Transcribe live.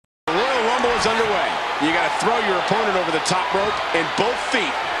Rumble is underway. You got to throw your opponent over the top rope, and both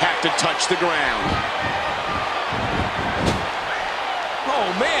feet have to touch the ground. Oh,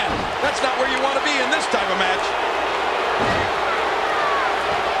 man, that's not where you want to be in this type of match.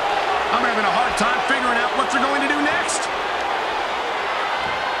 I'm having a hard time figuring out what they're going to do next.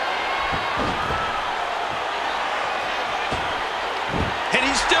 And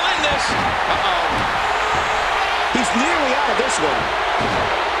he's still in this. Uh-oh. He's nearly out of this one.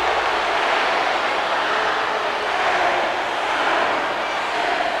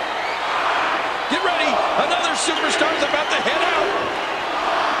 Get ready. Another superstar is about to head out.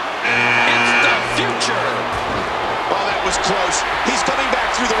 It's the future. Oh, that was close. He's coming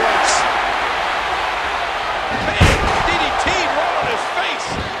back through the ropes. Man, DDT right on his face.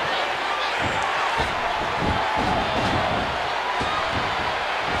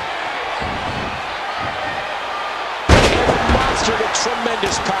 Monster with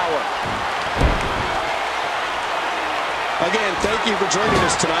tremendous power. Again, thank you for joining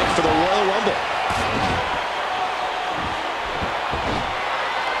us tonight for the Royal Rumble.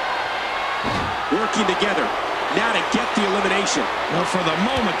 Working together, now to get the elimination. Well, for the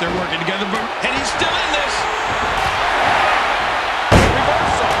moment, they're working together, but... And he's still in this.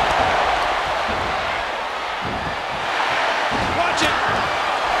 Reversal. Watch it.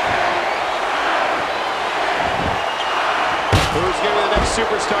 Who's going to be the next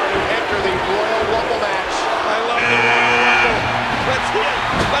superstar to enter the Royal Rumble match? I love the Royal Rumble. Let's see it.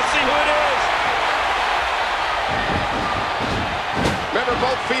 Let's see who it is. Remember,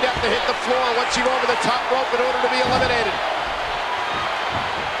 both feet have to hit the floor once you go over the top rope in order to be eliminated.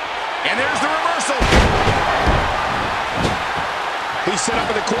 And there's the reversal. He's set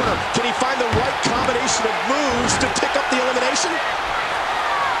up in the corner. Can he find the right combination of moves to pick up the elimination?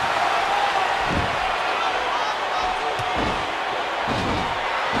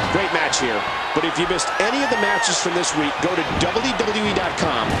 Great match here. But if you missed any of the matches from this week, go to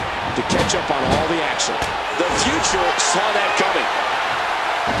WWE.com to catch up on all the action. The future saw that coming.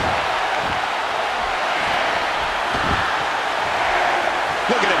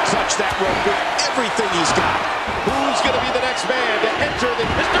 Look at him clutch that rope with everything he's got. Who's going to be the next man to enter the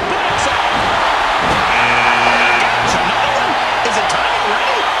Mr. Blindside? Another one? Is it time?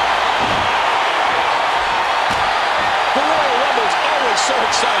 Ready? The Royal Rumble's always so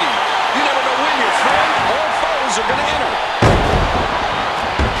exciting. You never know when your friends or foes are going to enter.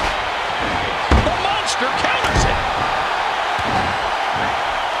 The monster counters it.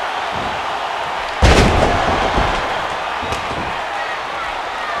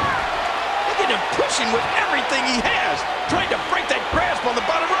 Look at him pushing with everything he has, trying to break that grasp on the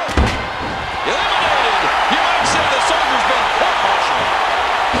bottom rope. Eliminated. You might say the soldier's been court-martialed.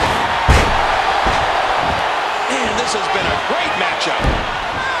 Man, this has been a great matchup.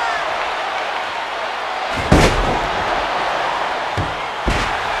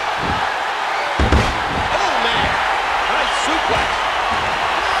 Oh, man. Nice suplex.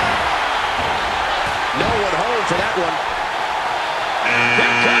 No one home for that one.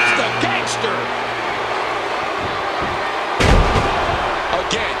 Here comes the gangster.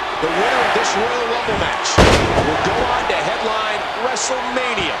 Again, the winner of this Royal Rumble match will go on to headline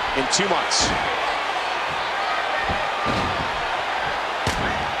WrestleMania in 2 months.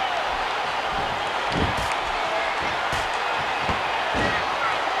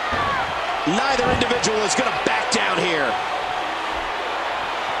 Neither individual is going to back down here.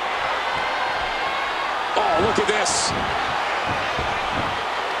 Oh, look at this.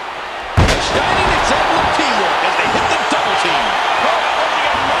 A shining example of teamwork as they hit the double team. Oh, what's he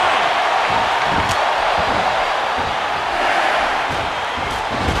got in mind?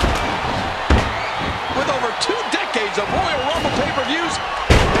 With over 2 decades of Royal Rumble pay-per-views,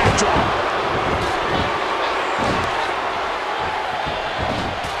 Backdrop.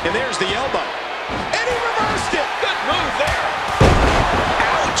 And there's the elbow. And he reversed it. good move there.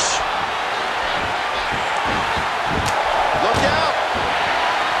 Ouch. Look out.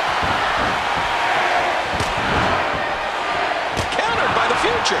 Countered by the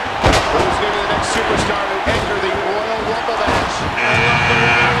future. Who's going to be the next superstar to enter the Royal Rumble match? I love the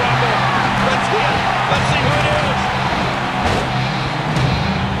Royal Rumble. Let's see it. Let's see who it is.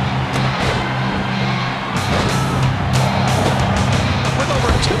 With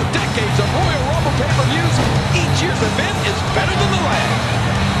over 2 decades of Royal Rumble pay-per-views, each year's event is better than the last.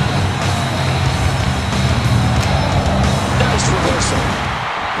 Nice reversal.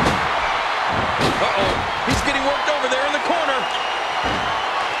 Uh-oh. He's getting worked over there in the corner.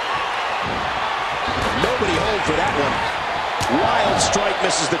 Nobody home for that one. Wild strike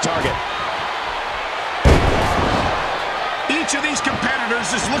misses the target. Each of these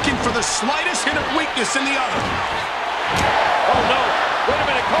competitors is looking for the slightest hint of weakness in the other. Oh, no. Wait a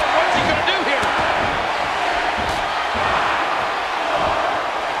minute, Cole. What's he going to do here?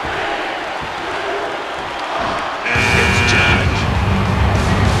 It's Judge.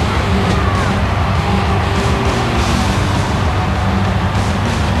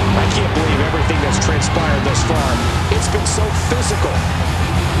 I can't believe everything that's transpired thus far. It's been so physical.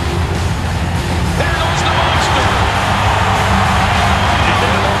 There goes the monster. And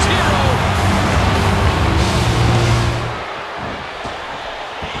there goes Hero.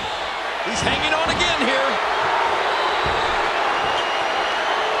 He's hanging on again here.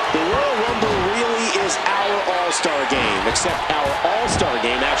 The Royal Rumble really is our all-star game, except our all-star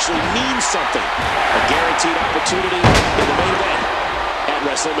game actually means something. A guaranteed opportunity in the main event at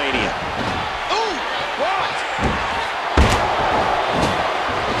WrestleMania. Ooh, what?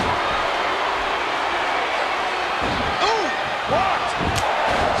 Ooh, what?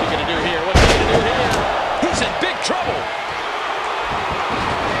 What's he going to do here? What's he going to do here? He's in big trouble.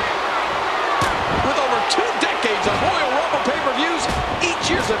 With over 2 decades of Royal Rumble pay-per-views, each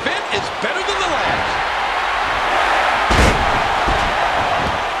year's event is better than the last.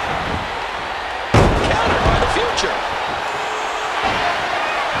 Countered by the future.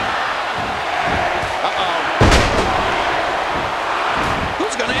 Uh-oh.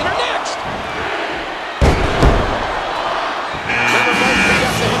 Who's going to enter next? Remember, both feet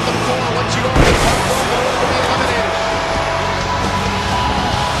have to hit the floor once you go over the top rope in order to be eliminated.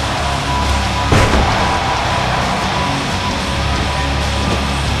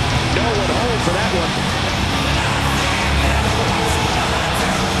 No one home for that one.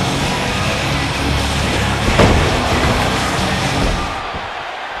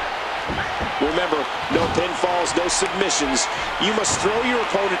 Remember, no pinfalls, no submissions. You must throw your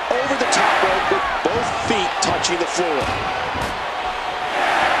opponent over the top rope with both feet touching the floor.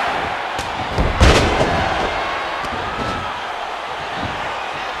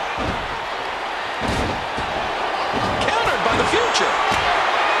 Countered by the future.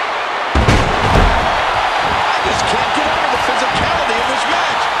 I just can't get over the physicality of this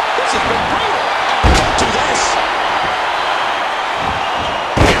match. This has been brutal. Oh, don't do this.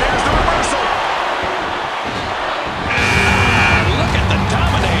 And there's the reversal. Look at the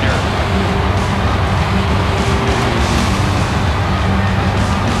Dominator.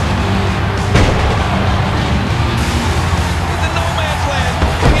 He's in no man's land,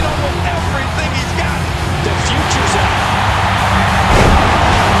 hanging on with everything he's got. The future's out.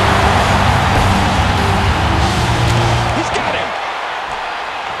 He's got him.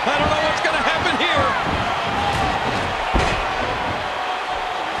 I don't know what's going to happen here.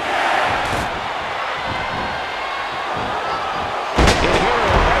 And Hero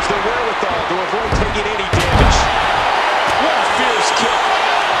has the wherewithal to avoid taking any damage. What a fierce kick.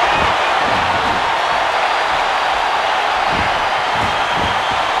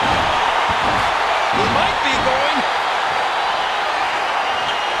 He might be going.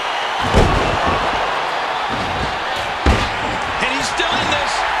 And he's still in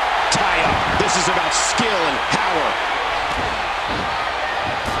this. Tie up. This is about skill and power.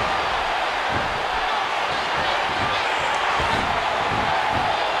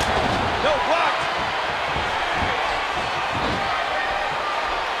 No, blocked.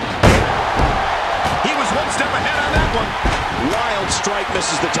 He was one step ahead on that one. Wild strike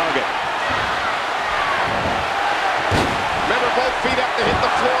misses the target. Remember, both feet have to hit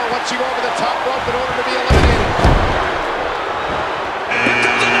the floor once you go over the top rope in order to be eliminated. Here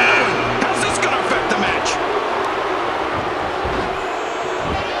comes another one. How's this going to affect the match?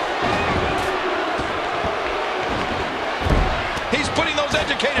 He's putting those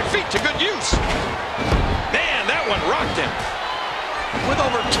educated feet to good use. Man, that one rocked him. With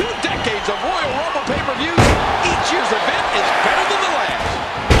over 2 decades of Royal Rumble pay-per-views, each year's event is better than the last.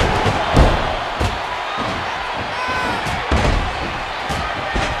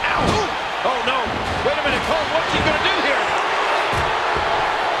 Ow! Oh, no. Wait a minute, Cole. What's he going to do here?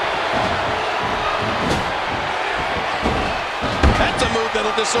 That's a move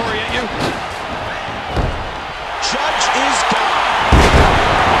that'll disorient you. Judge is gone.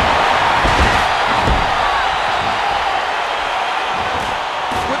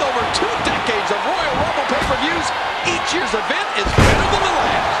 With over 2 decades of Royal Rumble pay-per-views, each year's event is better than the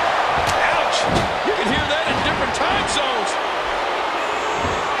last. Ouch! You can hear that in different time zones.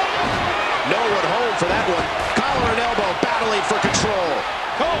 No one home for that one. Collar and elbow battling for control.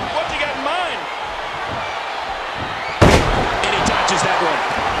 Cole, what's he got in mind? And he dodges that one.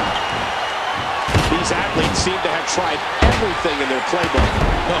 These athletes seem to have tried everything in their playbook.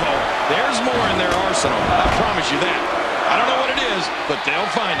 Oh, there's more in their arsenal. I promise you that. I don't know what it is, but they'll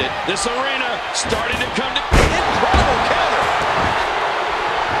find it. This arena starting to come to... Incredible counter.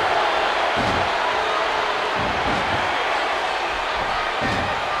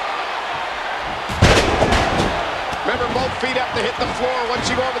 Remember, both feet have to hit the floor once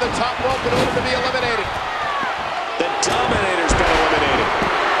you go over the top rope in order to be eliminated. The Dominator's been eliminated.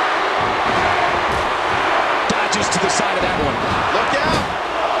 Dodges to the side of that one. Look out!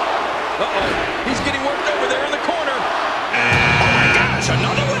 Uh-oh. He's getting worked over there in the corner. Oh, my gosh,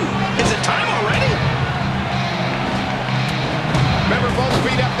 another one? Is it time already? Remember, both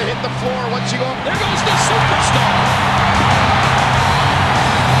feet have to hit the floor once you go... There goes the superstar.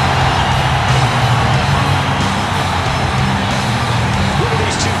 Look at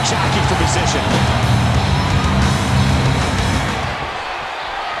these two jockeying for position.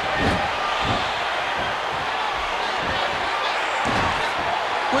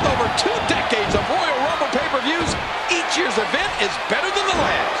 With over 2 decades of Royal Rumble pay-per-views, each year's event is better than the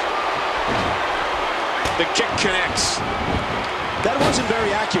last. The kick connects. That wasn't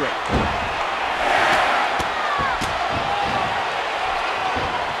very accurate.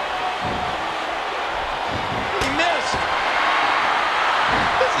 He missed.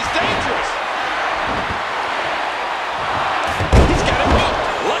 This is dangerous. He's got it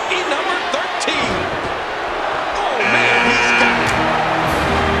hooked. Lucky number 13. Oh, man, he's got it.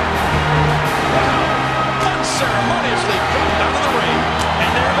 Unceremoniously dropped out of the ring. And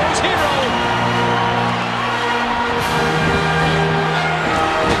there goes Hero.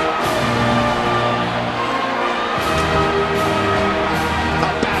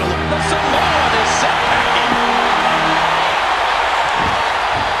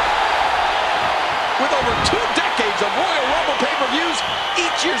 Of Royal Rumble pay-per-views,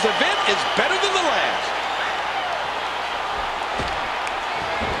 each year's event is better than the last.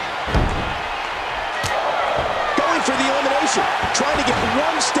 Going for the elimination, trying to get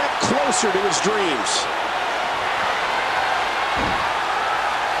one step closer to his dreams.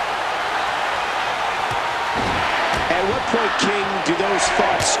 At what point, King, do those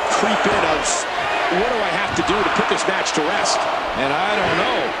thoughts creep in of, what do I have to do to put this match to rest? And I don't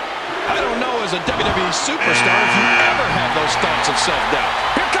know. I don't know as a WWE superstar if you ever have those thoughts of self-doubt.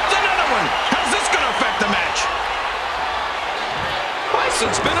 Here comes another one. How's this going to affect the match?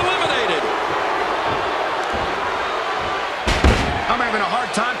 Bison's been eliminated. I'm having a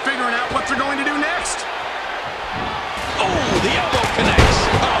hard time figuring out what they're going to do next. Oh, the elbow connects.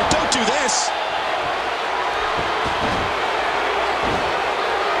 Oh, don't do this.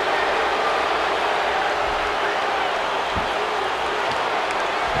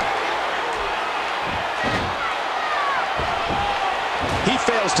 He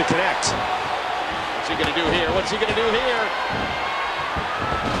fails to connect. What's he going to do here? What's he going to do here?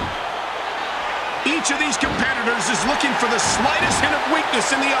 Each of these competitors is looking for the slightest hint of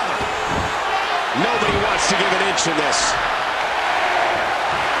weakness in the other. Nobody wants to give an inch in this.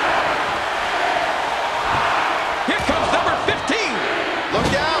 Here comes number 15.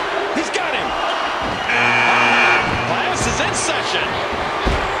 Look out. He's got him. Class is in session.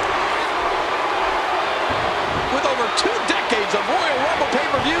 With over 2 decades of Royal Rumble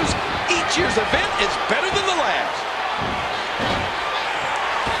pay-per-views, each year's event is better than the last.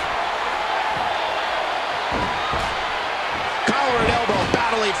 Collar and elbow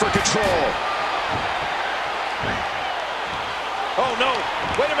battling for control. Oh, no.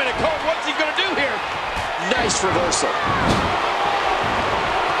 Wait a minute, Cole. What's he going to do here? Nice reversal.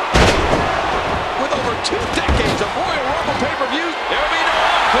 With over 2 decades of Royal Rumble pay-per-views, there'll be no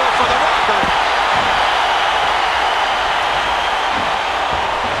encore for the Rocker.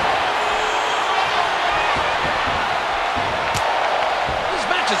 These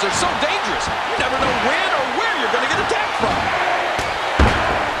matches are so dangerous. You never know when or where you're going to get attacked from.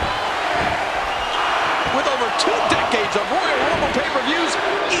 With over 2 decades of Royal Rumble pay-per-views,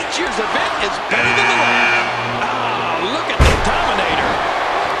 each year's event is better than the last. Ah, look at the Dominator.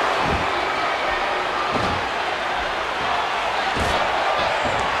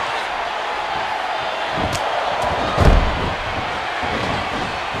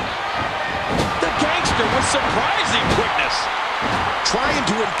 The gangster with surprising quickness. Trying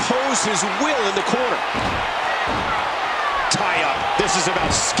to impose his will in the corner. Tie up. This is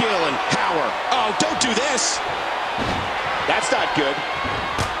about skill and power. Oh, don't do this. That's not good.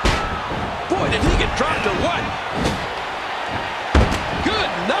 Boy, did he get dropped or what?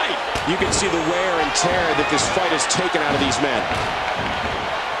 Good night. You can see the wear and tear that this fight has taken out of these men.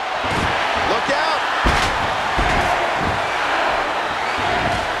 Look out.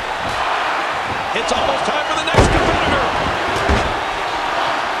 It's almost time for the next competitor.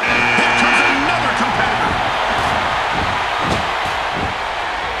 Here comes another competitor.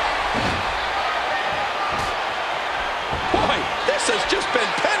 This has just been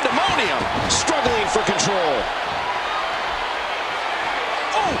pandemonium. Struggling for control.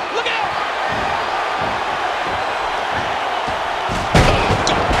 Oh, look out!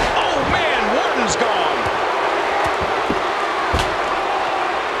 Oh, man, Wharton's gone.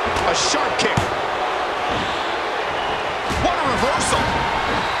 A sharp kick. What a reversal.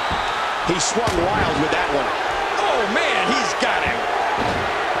 He swung wild with that one. Oh, man, he's got him.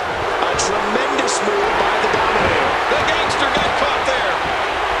 A tremendous move by the Dominator. The gangster got caught there.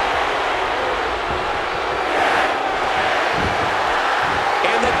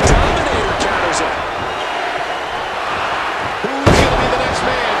 And the Dominator counters it. Who's going to be the next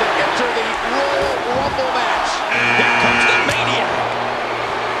man to enter the Royal Rumble match? Here comes the Maniac.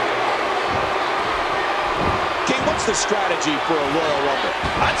 King, what's the strategy for a Royal Rumble?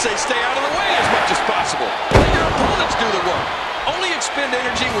 I'd say stay out of the way as much as possible. Let your opponents do the work. Only expend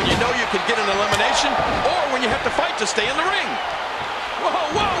energy when you know you can get an elimination or when you have to fight to stay in the ring. Whoa,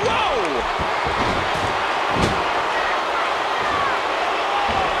 whoa, whoa!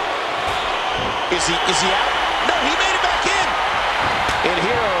 Is he out? No, he made it back in. And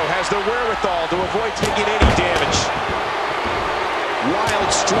Hero has the wherewithal to avoid taking any damage. Wild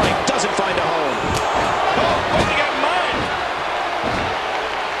strike doesn't find a home. Oh, what's he got in mind?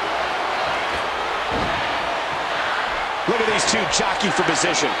 Look at these two jockey for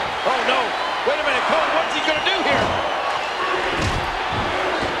position. Oh, no. Wait a minute, Cole. What's he going to do here?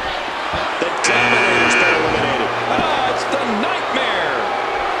 The Dominator's been eliminated. Ah, it's the Nightmare.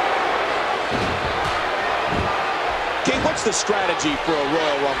 King, what's the strategy for a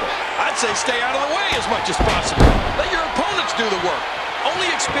Royal Rumble? I'd say stay out of the way as much as possible. Let your opponents do the work. Only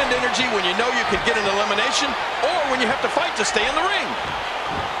expend energy when you know you can get an elimination or when you have to fight to stay in the ring.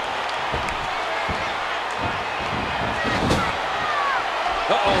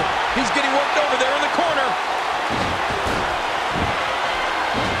 Uh-oh, he's getting worked over there in the corner.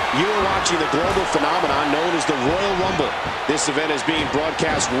 You are watching the global phenomenon known as the Royal Rumble. This event is being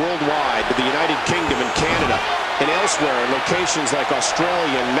broadcast worldwide to the United Kingdom and Canada and elsewhere in locations like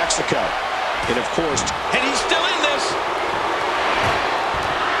Australia and Mexico. And of course... And he's still in this.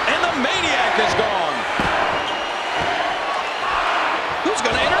 And the Maniac is gone. Who's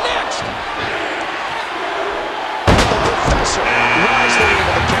going to enter next? The Professor wisely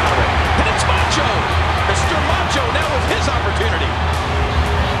able to counter. And it's Macho. Mr. Macho now with his opportunity.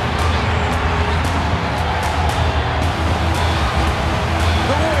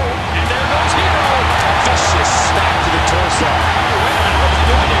 And there goes Hero. Vicious snap to the torso. Oh, wait a minute. What's he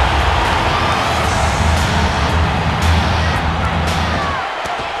doing here?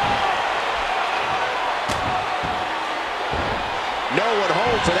 No one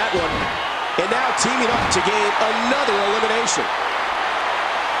home for that one. And now teaming up to gain another elimination.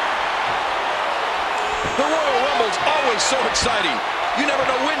 The Royal Rumble's always so exciting. You never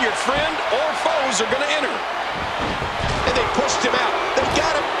know when your friend or foes are going to enter. And they pushed him out. They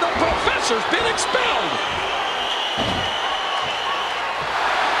got him. The Professor's been expelled.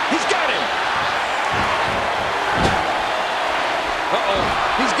 He's got him. Uh-oh.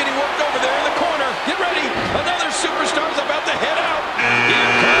 He's getting worked over there in the corner. Get ready. Another superstar's about to head out. Here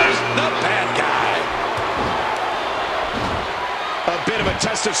comes the bad guy. A bit of a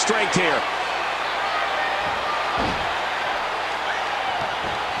test of strength here.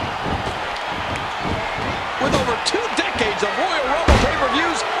 With over 2 decades of Royal Rumble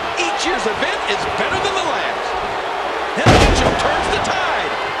pay-per-views, each year's event is better than the last. And Macho turns the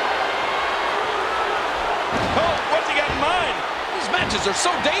tide. Oh, what's he got in mind? These matches are so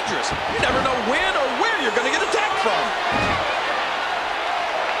dangerous. You never know when or where you're going to get attacked from.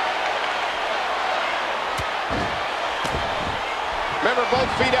 Remember, both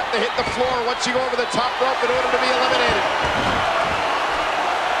feet have to hit the floor once you go over the top rope in order to be eliminated.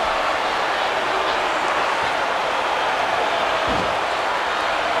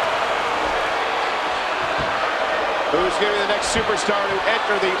 Who's going to be the next superstar to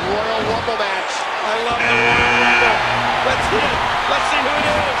enter the Royal Rumble match? I love the Royal Rumble. Let's hit it. Let's see who it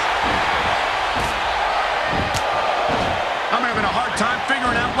is. I'm having a hard time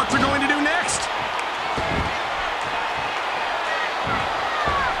figuring out what they're going to do next.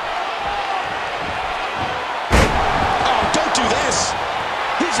 Oh, don't do this.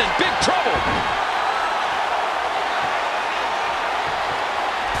 He's in big trouble.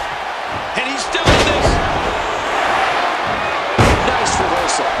 And he's still in this. Nice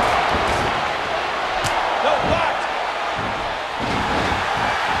reversal. No, blocked.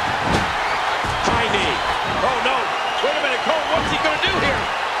 High knee. Oh, no. Wait a minute, Cole. What's he going to do here?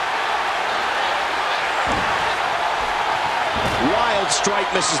 Wild strike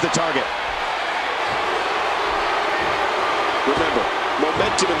misses the target. Remember,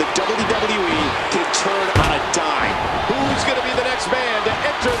 momentum in the WWE can turn on a dime. Who's going to be the next man to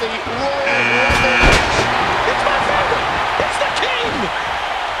enter the Royal Rumble match? It's my favorite. It's the King.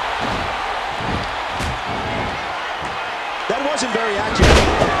 That wasn't very accurate.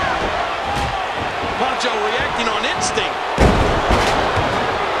 Macho reacting on instinct.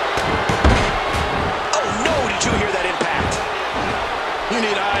 Oh no, did you hear that impact? You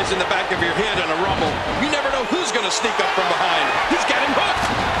need eyes in the back of your head in a Rumble. You never know who's going to sneak up from behind. He's got him hooked.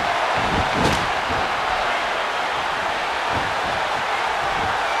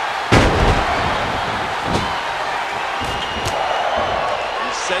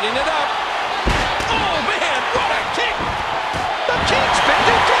 He's setting it up. Oh, man, what a kick. The King's been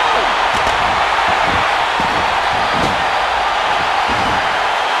dethroned.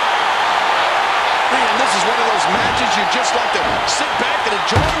 Man, this is one of those matches you just like to sit back and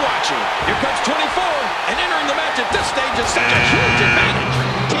enjoy watching. Here comes 24, and entering the match at this stage is such a huge advantage.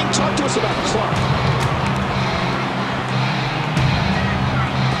 King, talk to us about Clark.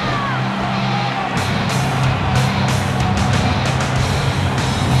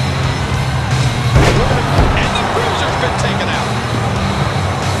 And the bruiser's been taken out.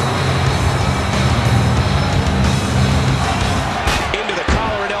 Into the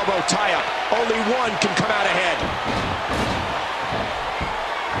collar and elbow tie-up. Only one can come out ahead.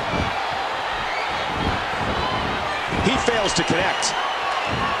 He fails to connect.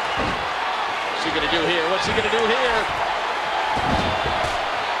 What's he going to do here? What's he going to do here?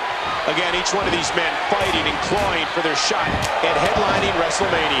 Again, each one of these men fighting and clawing for their shot at headlining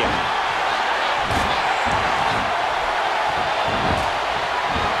WrestleMania.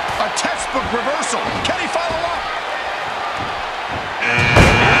 A textbook reversal. Can he follow up?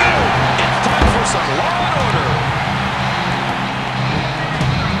 It's time for some law and order.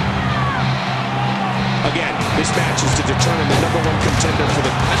 Again, this match is to determine the #1 contender for the...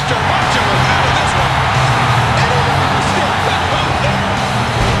 Mr. Macho is out of this one. And he reversed it. Good move there.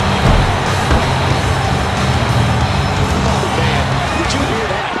 Oh, man. Did you hear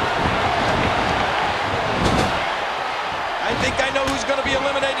that? I think I know who's going to be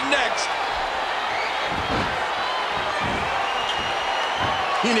eliminated next.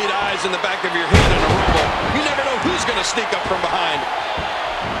 You need eyes in the back of your head in a Rumble. You never know who's going to sneak up from behind.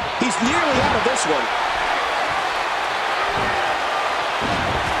 He's nearly out of this one.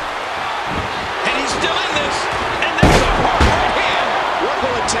 And he's still in this. And there's a hard right hand. What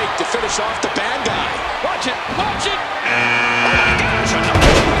will it take to finish off the bad guy? Watch it. Watch it. Oh, my gosh.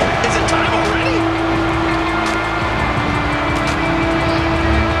 Is it time already?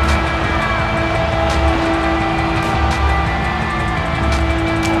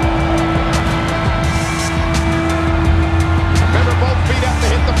 Remember, both feet have to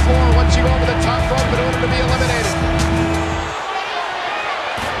hit the floor once you go over the top rope in order to be eliminated.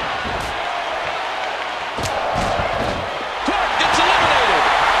 Clark gets eliminated.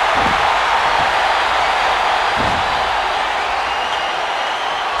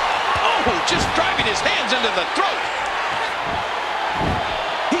 Oh, just driving his hands into the throat.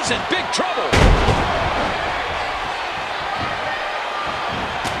 He's in big trouble.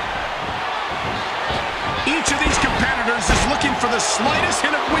 Each of these competitors is looking for the slightest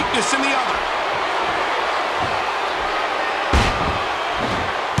hint of weakness in the other.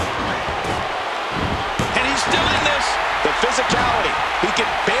 And he's still in this. The physicality. He can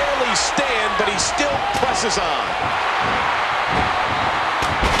barely stand, but he still presses on.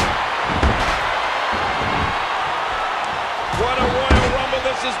 What a Royal Rumble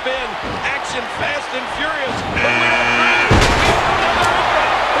this has been. Action fast and furious. But we don't breathe. We have another entrant.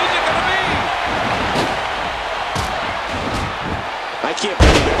 Who's it going to be? I can't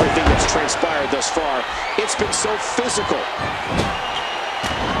believe everything that's transpired thus far. It's been so physical.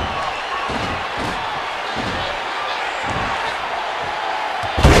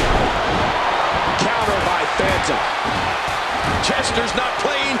 Counter by Phantom. Chester's not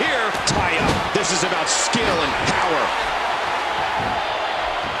playing here. Tie up. This is about skill and power.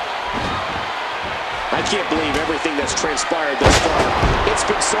 I can't believe everything that's transpired thus far. It's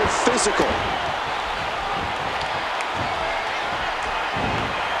been so physical.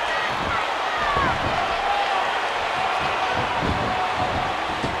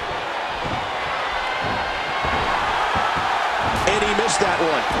 And he missed that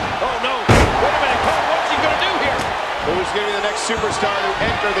one. Oh, no. Wait a minute, Cole. What's he going to do here? Who's going to be the next superstar to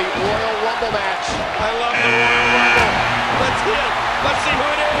enter the Royal Rumble match? I love the Royal Rumble. Let's see it. Let's see who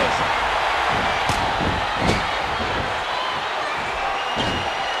it is.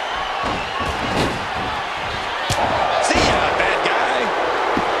 See ya, bad guy.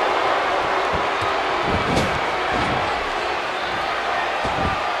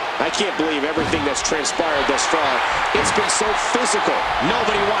 can't believe everything that's transpired thus far. It's been so physical.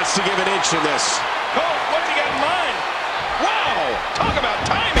 Nobody wants to give an inch in this. Oh, what's he got in mind? Wow, talk about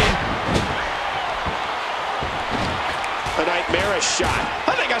timing. A nightmarish shot.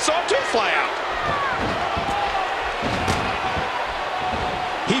 I think I saw a tooth fly out.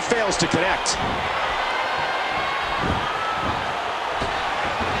 He fails to connect.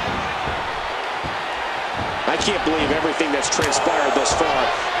 I can't believe everything that's transpired thus far.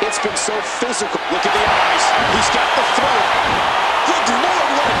 It's been so physical. Look at the eyes. He's got the throat. Good Lord,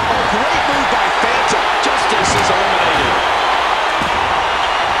 what a great move by Phantom. Justice is eliminated.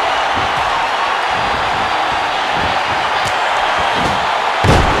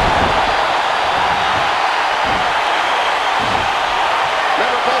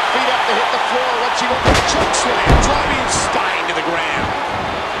 Remember, both feet up to hit the floor. Once you go for the choke slam, driving spine to the ground.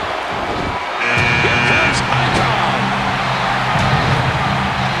 Here comes Icon.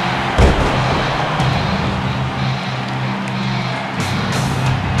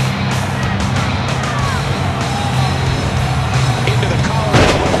 Into the collar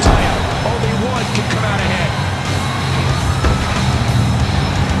elbow tie-up. Only one can come out ahead.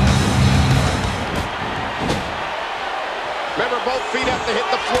 Remember, both feet have to hit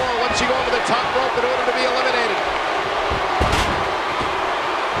the floor once you go over the top rope in order to be eliminated.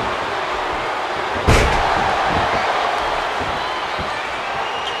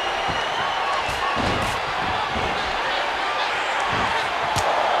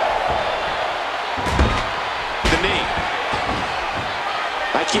 The knee.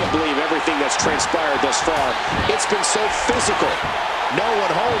 I can't believe everything that's transpired thus far. It's been so physical. No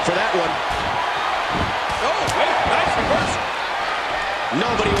one home for that one. Oh, wait, nice reversal.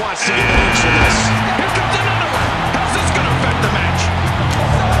 Nobody wants to give an inch in this. Here comes another one. How's this going to affect the match?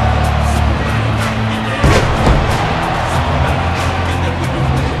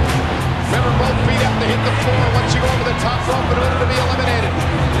 Remember, both feet have to hit the floor once you go over the top rope in order to be eliminated.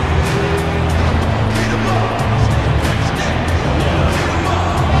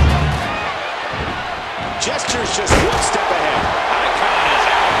 Gestures just one step ahead. Icon is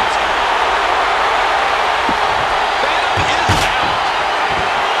out. Phantom is out.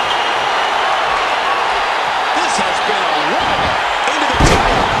 This has been a run into the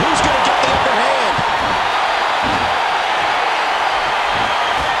tie-up. Who's going to get the upper hand?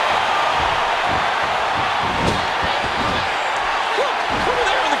 Look, over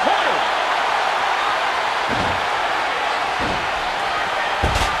there in the corner.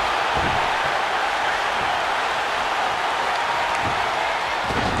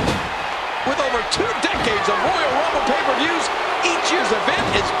 With over 2 decades of Royal Rumble pay-per-views, each year's event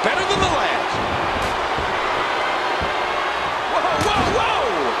is better than the last. Whoa, whoa, whoa!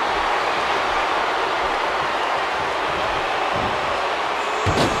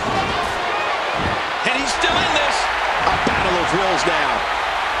 And he's still in this. A battle of wills now.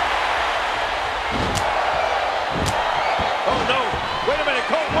 Oh, no. Wait a minute,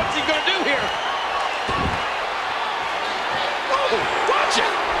 Cole. What's he going to do here? Oh, watch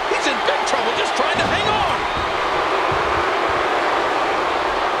it. He's in big trouble just trying to hang on.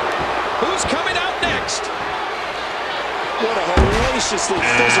 Who's coming out next? What a hellaciously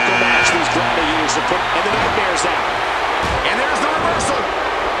physical match these gladiators have put. And the Nightmare's out. And there's the reversal.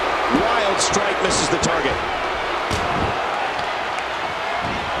 Wild strike misses the target.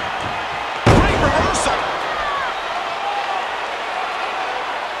 Great reversal.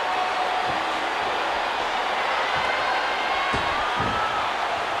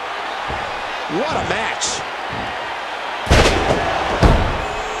 What a match.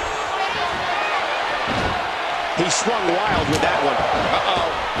 He swung wild with that one. Uh-oh.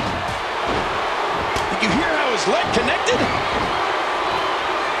 Did you hear how his leg connected?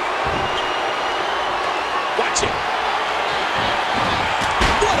 Watch it.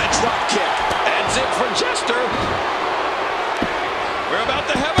 What a drop kick. That's it for Jester. We're about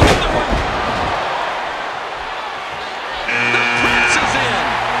to have another one. The Prince is in.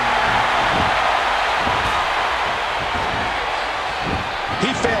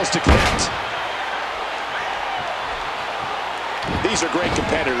 He fails to connect. These are great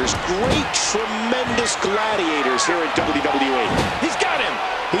competitors, great, tremendous gladiators here at WWE. He's got him.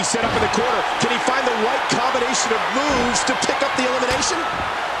 He's set up in the corner. Can he find the right combination of moves to pick up the elimination?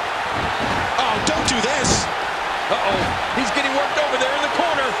 Oh, don't do this. Uh-oh. He's getting worked over there in the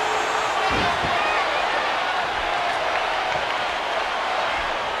corner.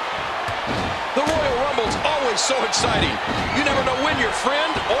 The Royal Rumble's always so exciting. You never know when your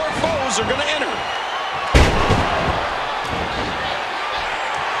friend or foes are going to enter.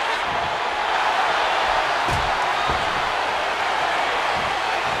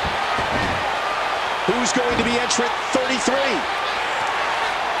 who's going to be entrant 33.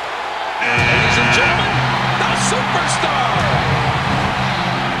 Ladies and gentlemen, the Superstar.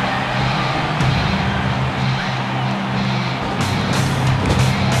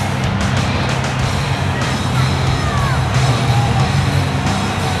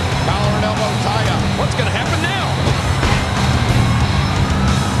 Collar and elbow tie-up. What's going to happen now?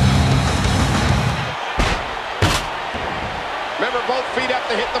 Remember, both feet have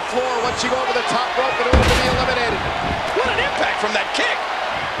to hit the floor once you go over the top rope in order to be eliminated. What an impact from that kick.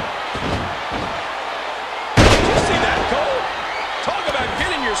 Did you see that, Cole? Talk about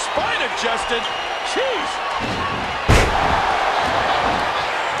getting your spine adjusted. Jeez.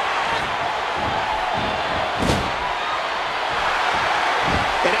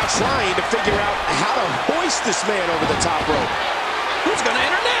 And now trying to figure out how to hoist this man over the top rope. Who's going to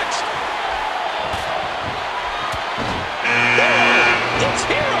enter next? Whoa, it's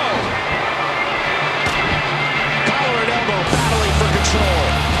Hero. Collar and elbow battling for control.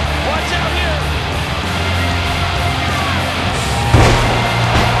 Watch out here.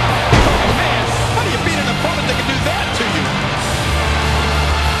 Oh, man. How do you beat an opponent that can do that to you?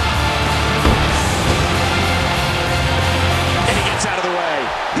 And he gets out of the way.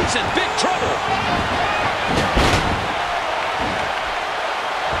 He's in big trouble.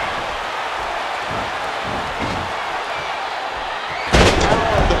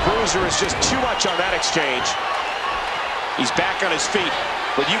 Bruiser is just too much on that exchange. He's back on his feet,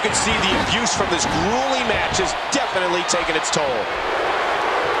 but you can see the abuse from this grueling match has definitely taken its toll.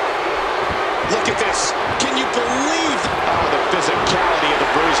 Look at this. Can you believe the physicality of the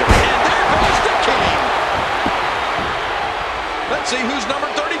Bruiser? And there goes the King. Let's see who's number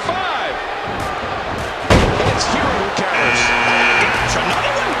 35. It's Hero who counters. Gosh,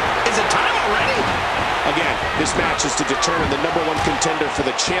 another one? Is it time already? Again, this match is to determine the #1 contender for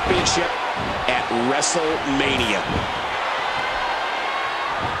the championship at WrestleMania.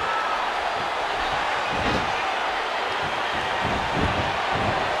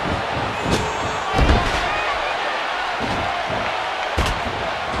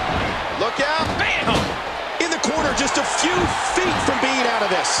 Look out. Bam! In the corner, just a few feet from being out of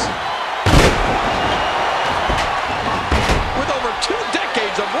this. With over 2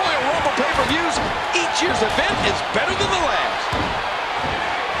 decades of Royal Rumble pay-per-views, each year's event is better than the last.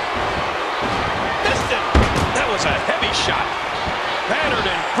 Missed it. That was a heavy shot. Battered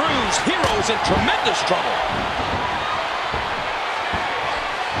and bruised, Hero's in tremendous trouble.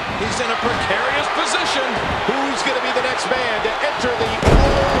 He's in a precarious position. Who's going to be the next man to enter the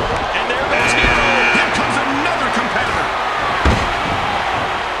Royal? And there goes Hero. Here comes another competitor.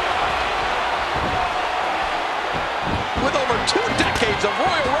 With over 2 decades of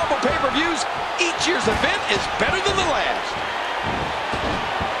Royal Rumble pay-per-views, each year's event is better than the last.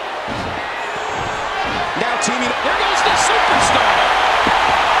 Now teaming up. There goes the Superstar.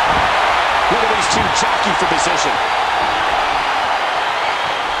 Look at these two jockey for position.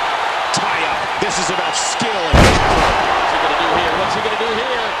 Tie up. This is about skill and power. What's he going to do here? What's he going to do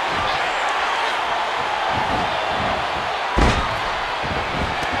here?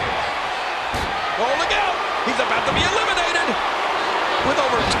 Oh, look out. He's about to be eliminated. With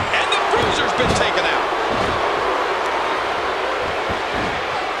over... And the Bruiser's been taken out.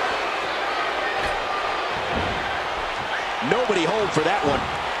 Nobody home for that one.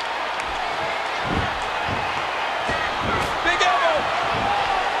 Big elbow.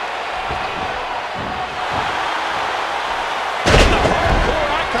 And the hardcore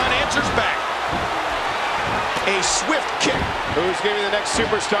icon answers back. A swift kick. Who's going to be the next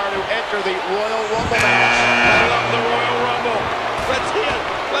superstar to enter the Royal Rumble match? I love the Royal Rumble. Let's see it.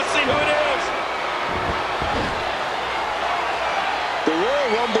 Let's see who it is. The Royal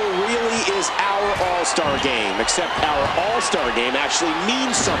Rumble really is our all-star game, except our all-star game actually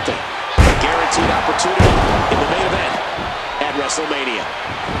means something. A guaranteed opportunity in the main event at WrestleMania.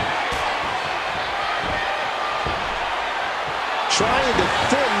 Trying to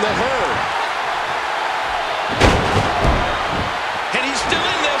thin the herd. And he's still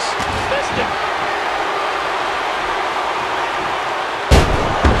in this. Missed it.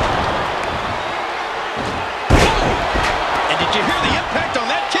 And did you hear the impact on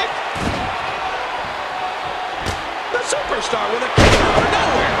that kick? The Superstar with a kick out of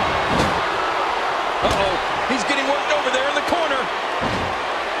nowhere. Uh-oh. He's getting worked over there in the corner.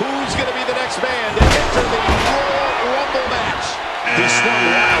 Who's going to be the next man to enter the Royal Rumble match? He swung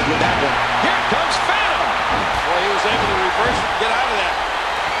wild with that one. Here comes Phantom. Boy, he was able to reverse and get out of that.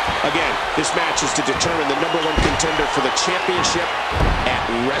 Again, this match is to determine the #1 contender for the championship at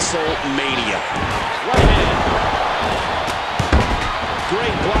WrestleMania. Right hand.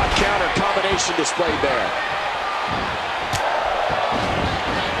 Great block counter combination displayed there.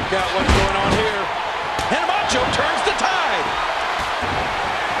 Got what's going on here. And Macho turns the tide.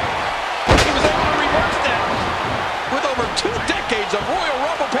 He was able to reverse that. With over 2 decades of Royal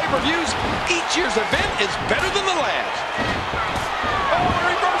Rumble pay-per-views, each year's event is better than the last. Oh, a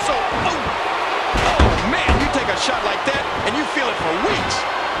reversal. Oh, man, you take a shot like that, and you feel it for weeks.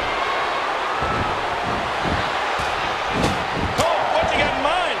 Oh, what's he got in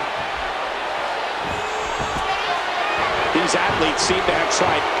mind? These athletes seem to have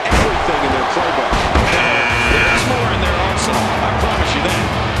tried everything in their playbook. There's more in there also. I promise you that.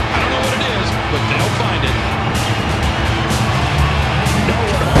 I don't know what it is, but they'll find it. No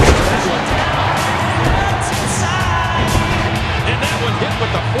one holds for that one. And that one hit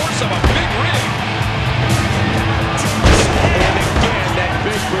with the force of a big rig. And again, that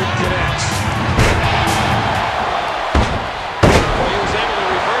big boot connects. Well, he was able to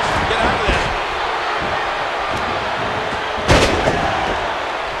reverse and get out of that.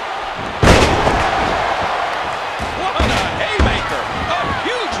 What a haymaker. A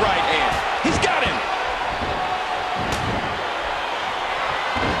huge right hand. He's got him.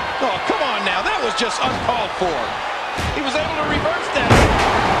 Oh, come on now. That was just uncalled for. He was able to reverse that.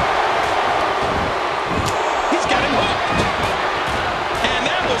 He's got him hooked. And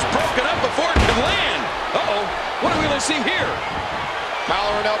that was broken up before it could land. Uh-oh. What are we going to see here?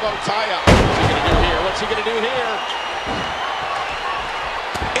 Collar and elbow tie-up. What's he going to do here? What's he going to do here?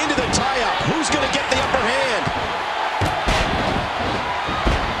 Into the tie-up. Who's going to get the upper hand?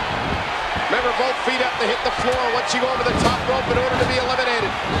 Remember, both feet have to hit the floor once you go over the top rope in order to be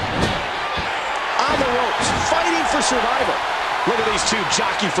eliminated. On the ropes, fighting for survival. Look at these two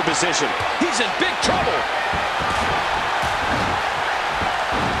jockey for position. He's in big trouble.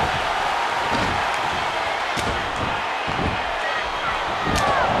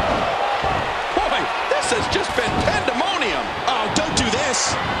 Boy, this has just been pandemonium. Oh, don't do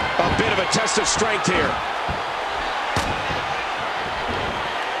this. A bit of a test of strength here.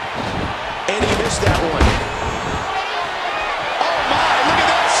 And he missed that one. Oh, my, look at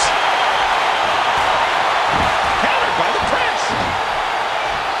this. Countered by the press.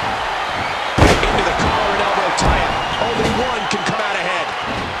 Into the collar and elbow tie-up. Only one can come out ahead.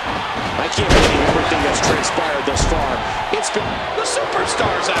 I can't believe everything that's transpired thus far. It's been... The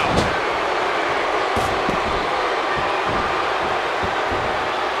superstar's out.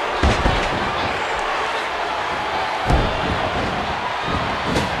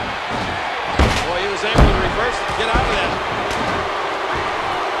 Boy, he was able to reverse it and get out of that.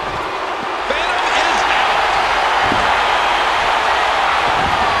 Phantom is out.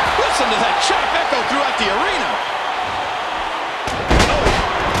 Listen to that shock echo throughout the arena. Oh,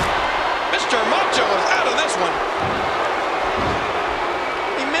 Mr. Macho is out of this one.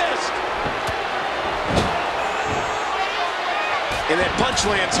 He missed. And that punch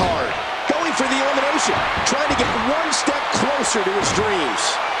lands hard. Going for the elimination. Trying to get one step closer to his dreams.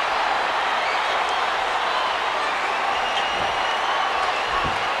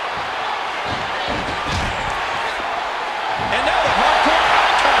 And now the hardcore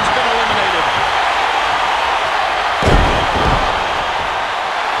icon's been eliminated.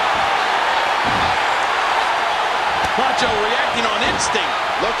 Macho reacting on instinct.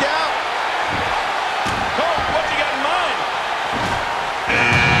 Look out. Oh, what's he got in mind?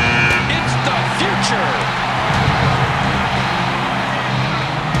 It's the future.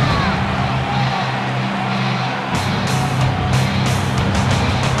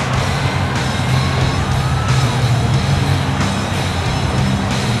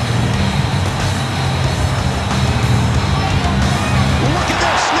 Look at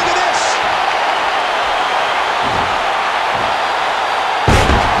this. Look at this.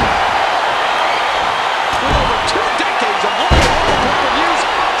 With over 2 decades of Royal Rumble pay-per-views,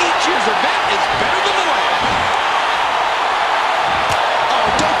 each year's event is better than the last. Oh,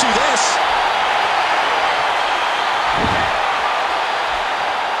 don't do this.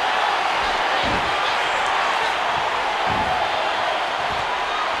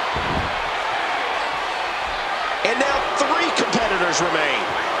 And now 3 competitors remain.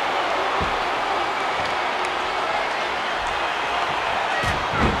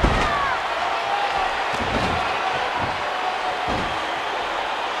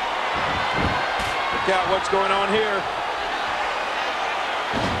 Look out what's going on here.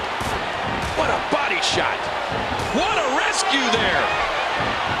 What a body shot. What a rescue there.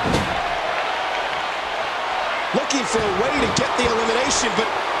 Looking for a way to get the elimination, but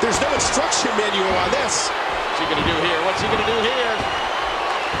there's no instruction manual on this. What's he going to do here? What's he going to do here?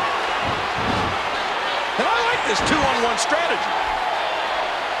 And I like this 2-on-1 strategy.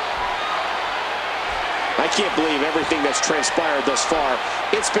 can't believe everything that's transpired thus far.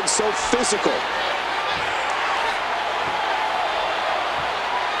 It's been so physical.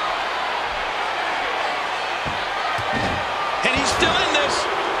 And he's still in this.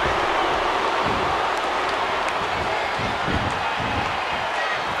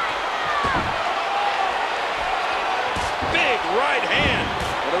 Big right hand.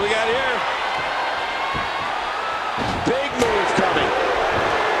 What do we got here? Big move coming.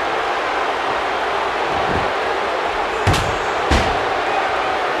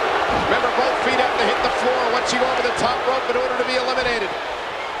 Remember, both feet have to hit the floor once you go over the top rope in order to be eliminated.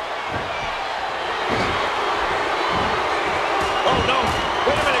 Oh, no.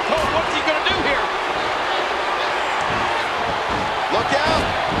 Wait a minute, Cole. What's he going to do here? Look out.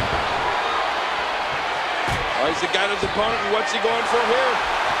 Oh, he's got his opponent, and what's he going for here?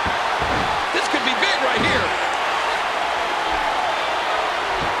 This could be big right here.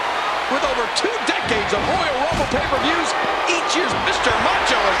 With over 2 decades of Royal Rumble pay-per-views, each year's Mr.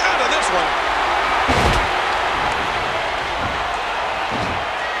 Macho is out of this one.